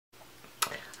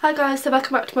Hi guys, so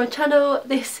welcome back to my channel.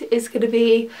 This is going to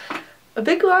be a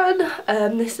big one.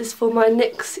 This is for my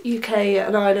NYX UK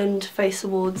and Ireland Face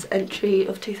Awards entry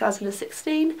of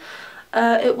 2016.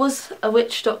 It was a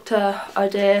witch doctor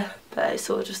idea, but it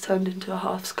sort of just turned into a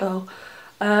half skull.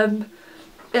 Yeah,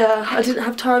 I didn't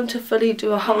have time to fully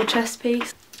do a whole chest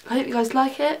piece. I hope you guys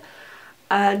like it,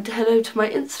 and head over to my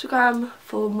Instagram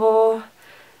for more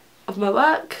of my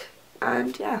work,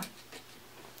 and yeah.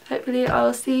 Hopefully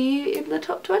I'll see you in the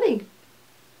top 20.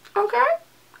 Okay?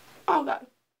 Okay.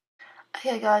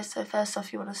 Okay guys, so first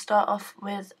off you want to start off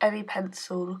with any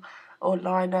pencil or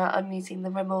liner. I'm using the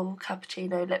Rimmel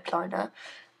Cappuccino lip liner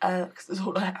because it's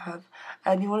all I have.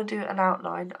 And you want to do an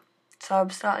outline. So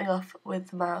I'm starting off with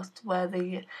the mouth where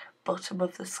the bottom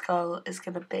of the skull is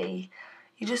going to be.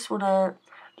 You just want to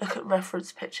look at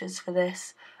reference pictures for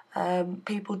this.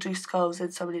 People do skulls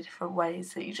in so many different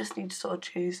ways that you just need to sort of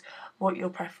choose what your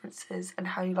preference is and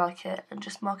how you like it and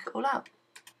just mark it all out.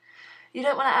 You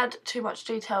don't want to add too much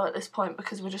detail at this point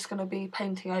because we're just going to be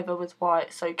painting over with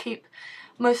white, so keep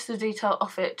most of the detail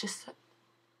off it, just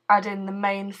add in the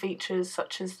main features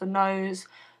such as the nose,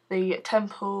 the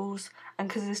temples, and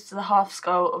because this is a half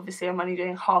skull, obviously I'm only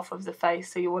doing half of the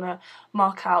face, so you want to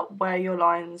mark out where your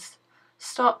lines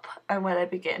stop and where they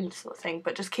begin, sort of thing,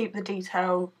 but just keep the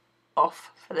detail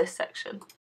off for this section.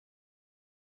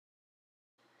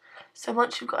 So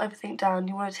once you've got everything down,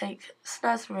 you want to take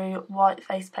Snazaroo white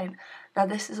face paint. Now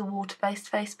this is a water-based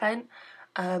face paint,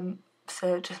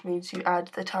 so it just means you add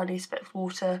the tiniest bit of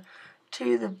water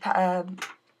to the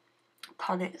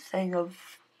palette thing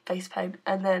of face paint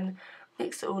and then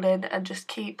mix it all in and just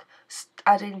keep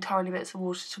adding tiny bits of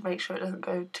water to make sure it doesn't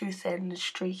go too thin and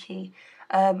streaky.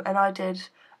 And I did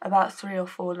about 3 or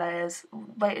 4 layers,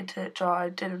 waited till it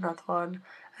dried, did another one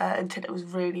until it was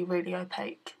really, really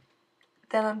opaque.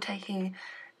 Then I'm taking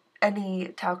any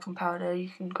talcum powder, you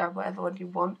can grab whatever one you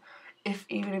want,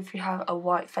 even if you have a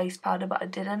white face powder, but I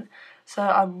didn't. So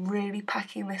I'm really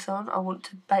packing this on. I want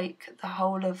to bake the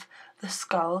whole of the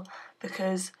skull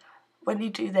because when you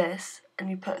do this and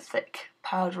you put thick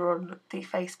powder on the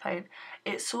face paint,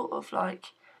 it sort of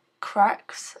like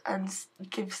cracks and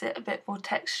gives it a bit more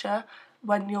texture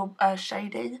when you're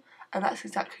shading, and that's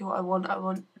exactly what I want. I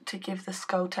want to give the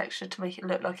skull texture to make it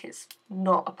look like it's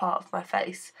not a part of my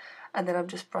face, and then I'm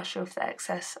just brushing off the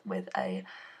excess with a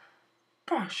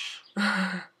brush.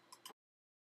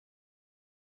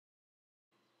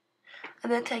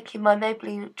 And then taking my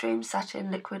Maybelline Dream Satin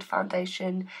Liquid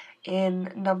Foundation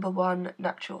in number 1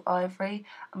 Natural Ivory.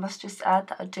 I must just add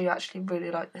that I do actually really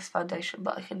like this foundation,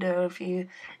 but I can do a review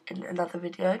in another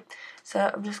video. So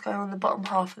I'm just going on the bottom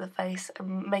half of the face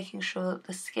and making sure that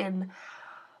the skin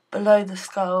below the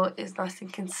skull is nice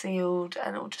and concealed,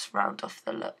 and it will just round off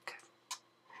the look.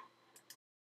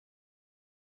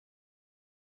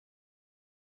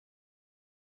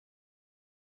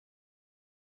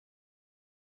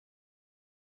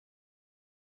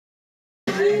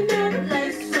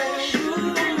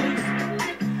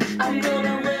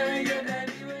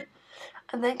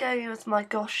 And then going in with my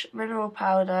Gosh mineral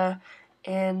powder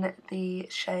in the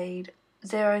shade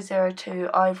 002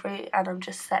 Ivory, and I'm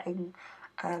just setting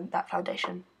that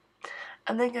foundation.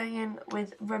 And then going in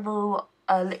with Rimmel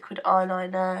liquid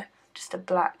eyeliner, just a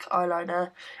black eyeliner,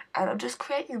 and I'm just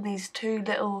creating these 2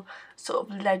 little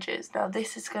sort of ledges. Now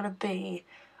this is going to be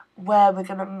where we're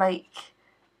going to make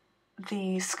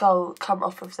the skull come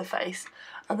off of the face.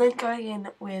 And then going in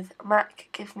with MAC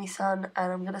Give Me Sun,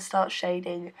 and I'm going to start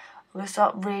shading. I'm going to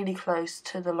start really close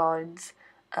to the lines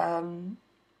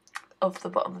of the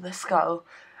bottom of the skull.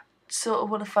 Sort of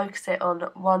want to focus it on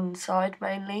one side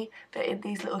mainly, but in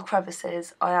these little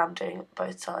crevices I am doing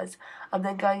both sides. I'm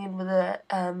then going in with a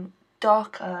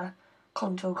darker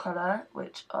contour colour,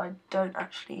 which I don't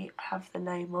actually have the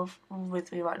name of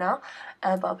with me right now,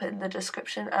 but I'll put in the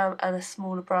description, and a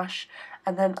smaller brush,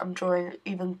 and then I'm drawing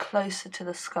even closer to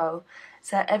the skull.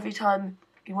 So every time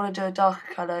you want to do a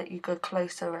darker colour, you go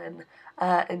closer in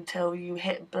until you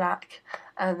hit black,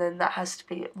 and then that has to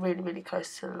be really, really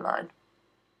close to the line.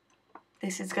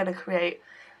 This is going to create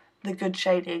the good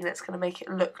shading that's going to make it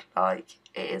look like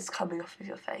it is coming off of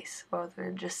your face rather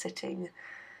than just sitting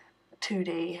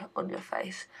 2D on your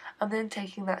face. I'm then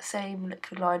taking that same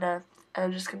liquid liner and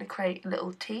I'm just going to create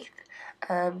little teeth.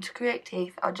 To create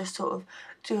teeth, I just sort of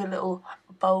do a little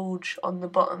bulge on the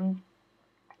bottom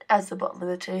as the bottom of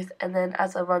the tooth, and then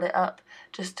as I run it up,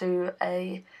 just do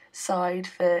a side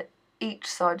for each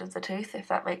side of the tooth, if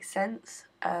that makes sense.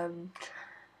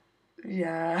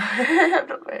 Yeah, I'm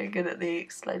not very good at the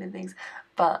explaining things,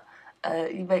 but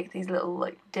you make these little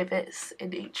like divots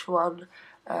in each one,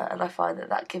 and I find that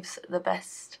that gives the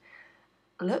best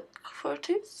look for a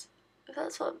tooth, if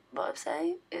that's what I'm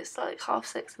saying. It's like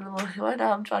 6:30 in the morning right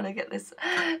now. I'm trying to get this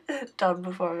done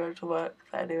before I go to work,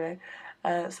 but anyway,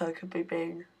 so I could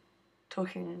be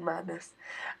talking madness.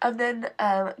 And then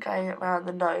going around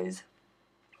the nose,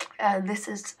 and this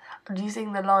is, I'm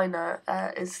using the liner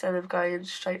instead of going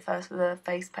straight first with the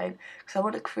face paint, because I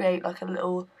want to create like a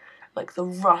little, like the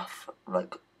rough,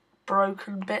 like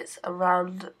broken bits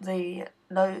around the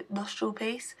nostril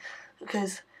piece,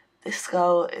 because this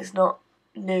skull is not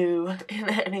new in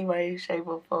any way, shape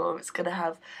or form. It's going to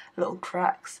have little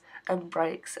cracks and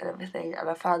breaks and everything, and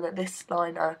I found that this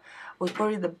liner was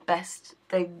probably the best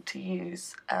thing to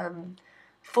use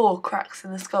for cracks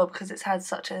in the skull, because it's had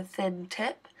such a thin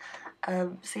tip.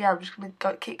 So yeah, I'm just going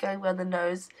to keep going around the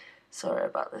nose. Sorry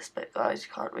about this bit, guys,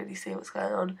 you can't really see what's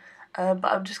going on. But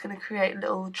I'm just going to create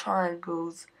little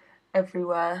triangles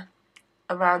everywhere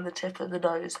around the tip of the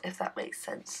nose, if that makes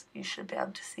sense. You should be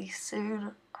able to see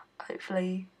soon,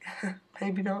 hopefully,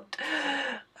 maybe not.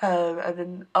 And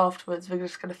then afterwards we're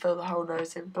just going to fill the whole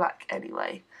nose in black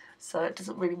anyway, so it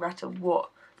doesn't really matter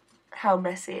how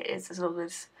messy it is, as long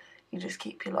as you just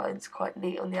keep your lines quite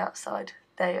neat on the outside.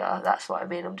 There you are, that's what I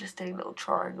mean. I'm just doing little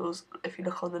triangles if you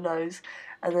look on the nose,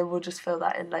 and then we'll just fill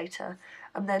that in later.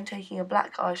 I'm then taking a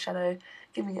black eyeshadow,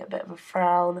 giving it a bit of a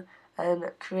frown,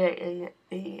 and creating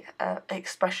the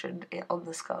expression on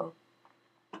the skull.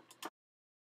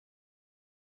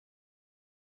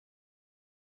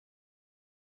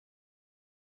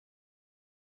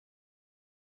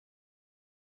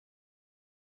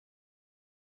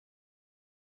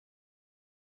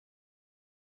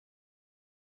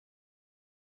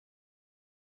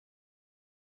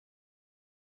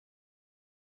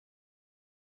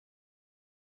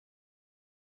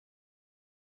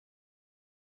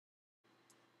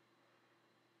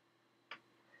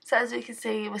 So as you can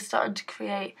see, we're starting to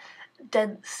create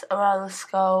dents around the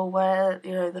skull where,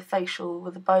 you know, the facial,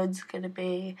 where the bones are going to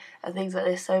be, and things like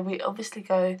this. So we obviously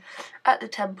go at the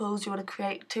temples. You want to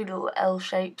create two little L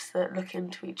shapes that look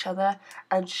into each other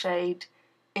and shade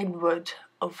inward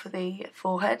of the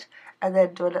forehead, and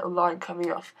then do a little line coming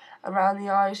off. Around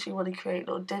the eyes, you want to create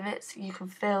little divots. You can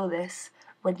feel this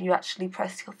when you actually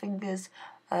press your fingers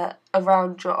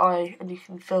around your eye, and you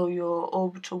can feel your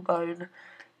orbital bone.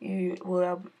 You will be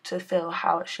able to feel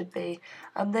how it should be.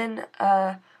 And then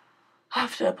I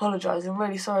have to apologise, I'm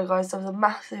really sorry guys, there was a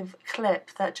massive clip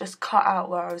that just cut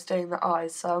out where I was doing the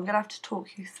eyes, so I'm going to have to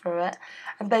talk you through it.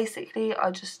 And basically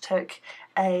I just took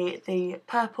the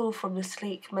purple from the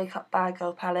Sleek Makeup Bad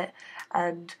Girl palette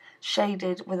and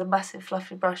shaded with a massive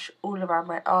fluffy brush all around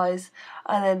my eyes,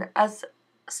 and then as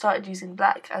started using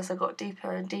black as I got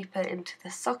deeper and deeper into the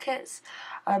sockets.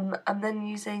 I'm then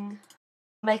using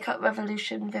Makeup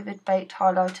Revolution Vivid Baked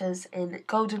highlighters in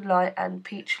Golden Light and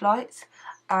Peach Light,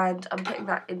 and I'm putting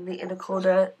that in the inner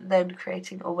corner, then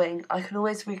creating a wing. I can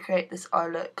always recreate this eye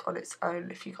look on its own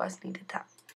if you guys needed that.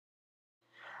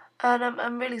 And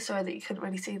I'm really sorry that you couldn't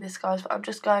really see this, guys, but I'm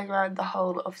just going around the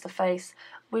whole of the face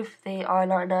with the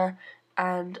eyeliner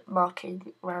and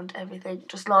marking around everything,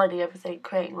 just lining everything,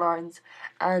 creating lines,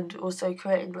 and also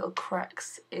creating little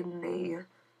cracks in the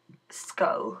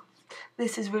skull.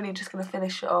 This is really just going to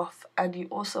finish it off, and you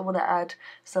also want to add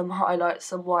some highlights,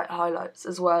 some white highlights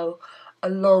as well,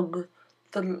 along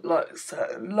the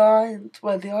certain lines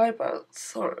where the eyebrows.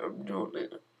 Sorry, I'm yawning.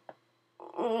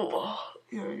 Oh,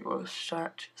 you know, you want to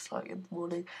stretch. It's like in the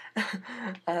morning.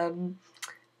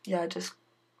 Yeah, just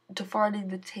defining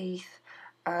the teeth,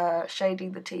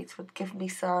 shading the teeth with Give Me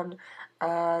Sun,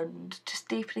 and just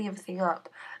deepening everything up.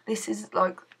 This is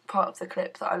like part of the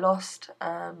clip that I lost.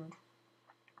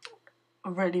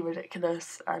 Really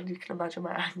ridiculous, and you can imagine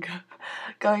my anger.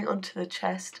 Going onto the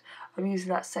chest, I'm using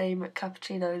that same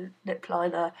cappuccino lip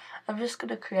liner. I'm just going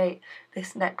to create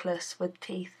this necklace with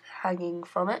teeth hanging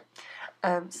from it.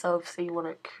 So obviously you want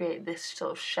to create this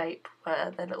sort of shape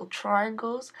where they're little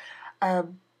triangles,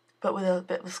 but with a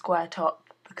bit of a square top,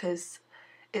 because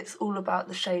it's all about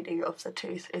the shading of the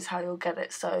tooth is how you'll get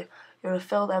it. So you're going to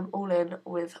fill them all in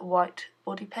with white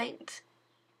body paint,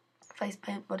 face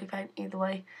paint, body paint, either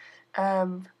way.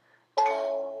 That's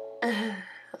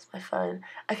my phone.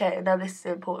 Okay, and now this is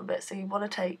the important bit. So you want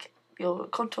to take your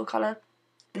contour colour.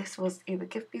 This was either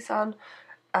Give Me Sun,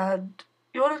 and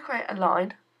you want to create a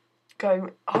line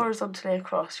going horizontally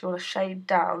across. You want to shade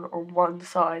down on one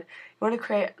side. You want to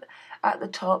create at the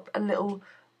top a little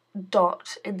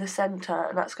dot in the centre,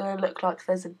 and that's going to look like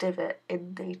there's a divot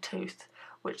in the tooth,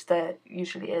 which there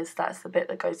usually is. That's the bit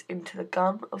that goes into the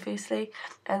gum, obviously.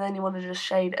 And then you want to just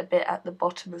shade a bit at the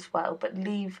bottom as well, but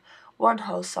leave one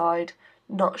whole side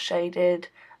not shaded,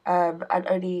 and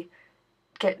only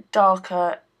get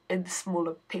darker in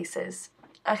smaller pieces.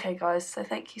 Okay guys, so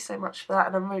thank you so much for that,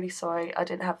 and I'm really sorry I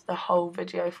didn't have the whole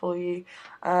video for you.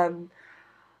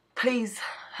 Please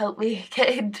help me get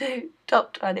into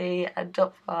top 20 and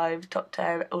top 5, top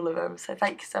 10, all of them. So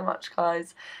thank you so much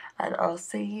guys, and I'll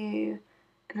see you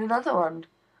in another one.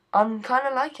 I'm kind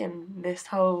of liking this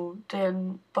whole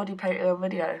doing body painting on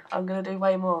video. I'm going to do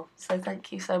way more. So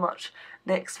thank you so much,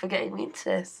 NYX, for getting me into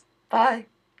this. Bye.